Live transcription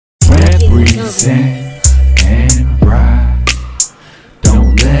Represent and ride.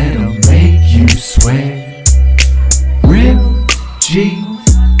 Don't let them make you sweat. Real G's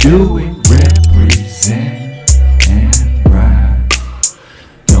do it. Represent and ride.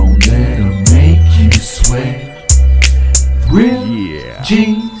 Don't let them make you sweat. Real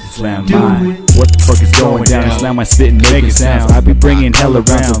G's do it. What the fuck is going down? It's Lannmyne spitting, making sounds. I be bringing hell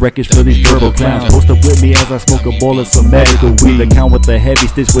around the wreckage for these verbal clowns. Post up with me as I smoke a bowl of some medical weed. Account with the heavy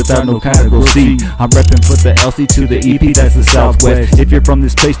stitch without no conical C. I'm repping for the LC to the EP, that's the Southwest. If you're from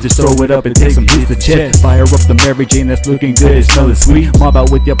this place, just throw it up and take some hits to chest. Fire up the Mary Jane that's looking good and smelling sweet. Mob out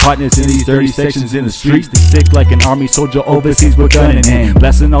with your partners in these dirty sections in the streets. They sick like an army soldier overseas with gun in hand,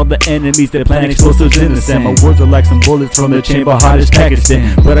 blasting all the enemies that plant explosives in the sand. My words are like some bullets from the chamber, hot as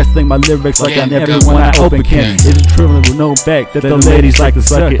Pakistan. But I sling my lyrics like on everyone I open can. It is true with no fact that the ladies like to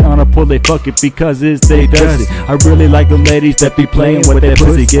suck it. On a pull they fuck it because it's they does it. I really like the ladies that be playing with their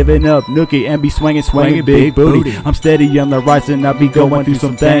pussy, giving up nookie and be swinging big booty. I'm steady on the rise and I be going through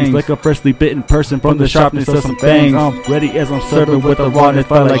some things like a freshly bitten person from the sharpness of some fangs. I'm ready as I'm serving with the rawness,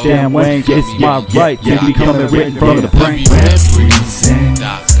 fight like damn wings. It's my right to be coming written from the brain. Represent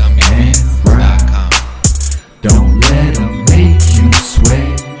and ride. Don't let them make you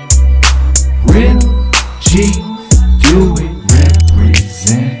sweat. Real G's do it.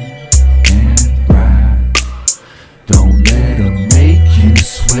 Represent and ride. Don't let them make you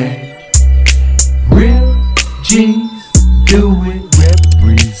sweat. Real G's do it.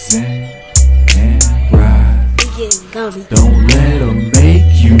 Represent and ride. Don't let them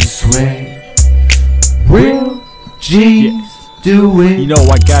make you sweat. Real G's do it. You know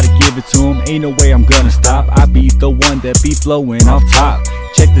I gotta give it to him, ain't no way I'm gonna stop. I be the one that be flowing off top.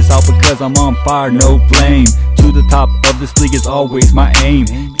 Check this out because I'm on fire, no flame. To the top of this league is always my aim.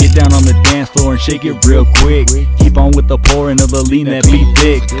 Get down on the dance floor and shake it real quick. Keep on with the pouring of the lean that be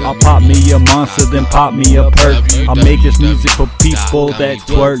thick. I'll pop me a monster, then pop me a perk. I'll make this music for people that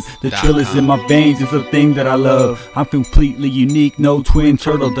twerk. The trill is in my veins, it's a thing that I love. I'm completely unique, no twin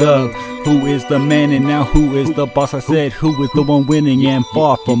turtle dove. Who is the man and now who is the boss? I said who is the one winning and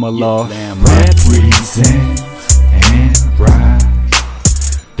far from a loss. Represent and ride.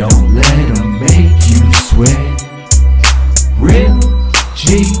 Don't let them make you sweat. Real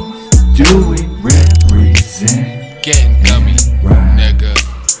G's do it. Represent getting gummy, and ride. nigga.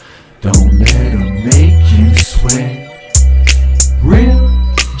 Don't let them make you sweat. Real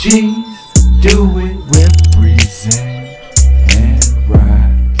G's do it. Represent and ride.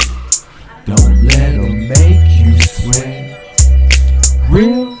 Don't let them make you sweat.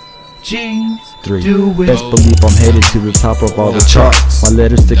 Real G's do it. Best believe I'm headed to the top of all the charts. My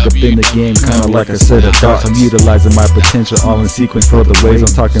letters stick up in the game, kinda like a set of darts. I'm utilizing my potential, all in sequence for the waves. I'm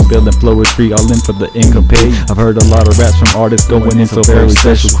talking bill and flowetry, all in for the income paid. I've heard a lot of raps from artists going in so very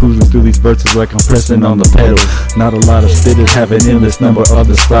special. Cruising through these verses like I'm pressing on the pedal. Not a lot of spitters have an endless number of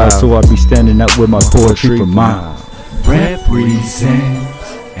the styles, so I'll be standing up with my poetry for miles. Represent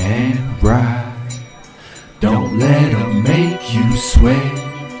and ride. Don't let them make you sweat.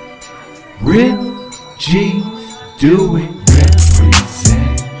 Real G's do it.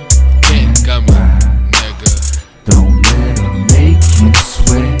 Represent Getting gummy, ride. nigga. Don't let them make you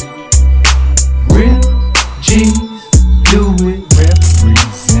sweat. Real G's do it.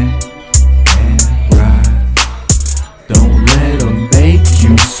 Represent and ride. Don't let them make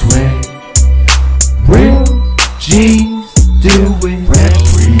you sweat. Real G's do it.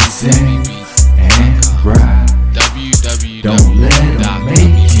 Represent and ride. Don't let them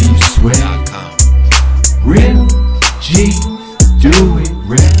make you sweat. Real G's do it.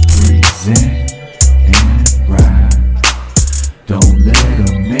 Represent and ride. Don't let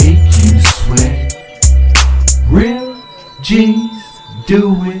them make you sweat. Real G's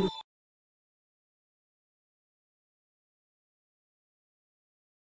do it.